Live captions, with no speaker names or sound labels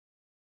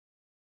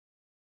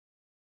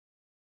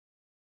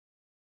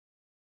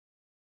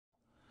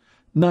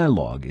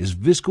Nylog is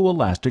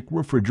viscoelastic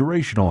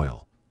refrigeration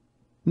oil.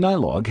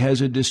 Nylog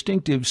has a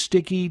distinctive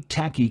sticky,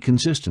 tacky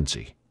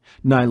consistency.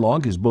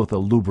 Nylog is both a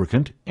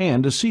lubricant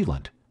and a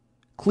sealant.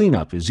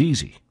 Cleanup is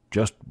easy.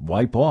 Just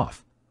wipe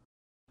off.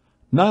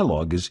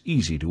 Nylog is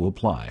easy to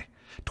apply.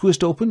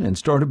 Twist open and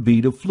start a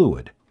bead of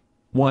fluid.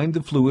 Wind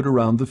the fluid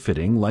around the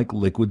fitting like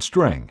liquid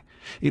string.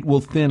 It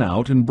will thin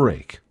out and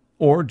break,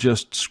 or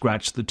just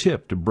scratch the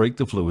tip to break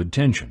the fluid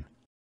tension.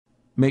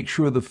 Make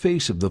sure the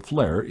face of the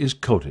flare is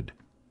coated.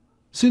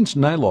 Since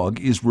Nylog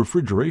is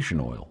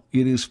refrigeration oil,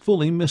 it is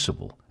fully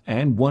miscible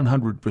and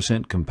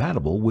 100%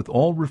 compatible with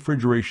all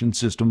refrigeration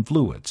system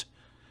fluids.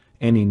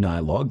 Any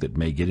Nylog that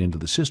may get into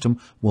the system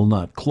will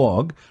not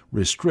clog,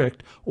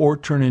 restrict, or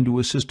turn into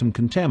a system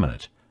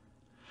contaminant.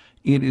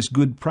 It is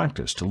good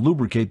practice to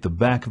lubricate the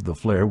back of the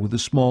flare with a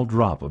small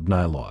drop of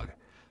Nylog.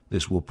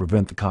 This will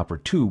prevent the copper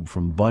tube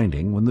from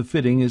binding when the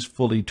fitting is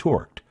fully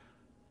torqued.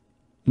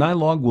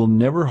 Nylog will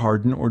never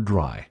harden or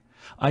dry,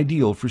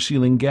 ideal for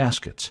sealing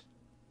gaskets.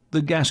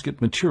 The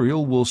gasket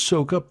material will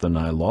soak up the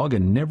Nylog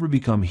and never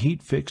become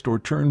heat-fixed or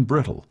turn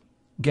brittle.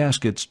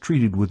 Gaskets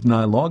treated with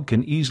Nylog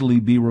can easily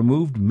be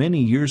removed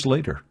many years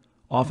later.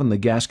 Often the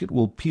gasket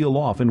will peel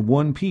off in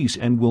one piece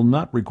and will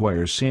not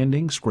require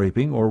sanding,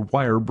 scraping, or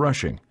wire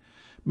brushing.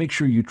 Make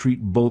sure you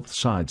treat both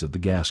sides of the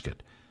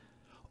gasket.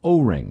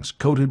 O-rings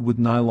coated with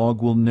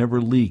Nylog will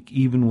never leak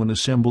even when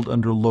assembled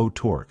under low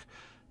torque.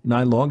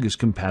 Nylog is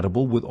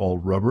compatible with all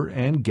rubber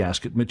and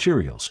gasket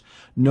materials.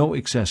 No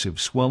excessive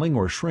swelling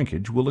or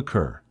shrinkage will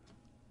occur.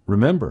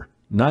 Remember,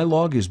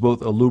 Nylog is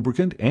both a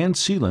lubricant and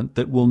sealant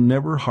that will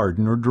never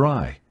harden or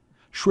dry.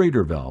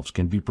 Schrader valves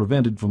can be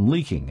prevented from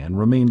leaking and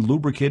remain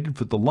lubricated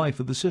for the life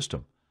of the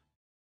system.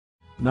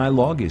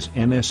 Nylog is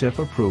NSF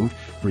approved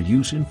for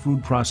use in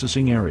food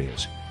processing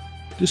areas.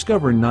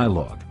 Discover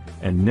Nylog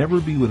and never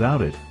be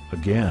without it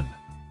again.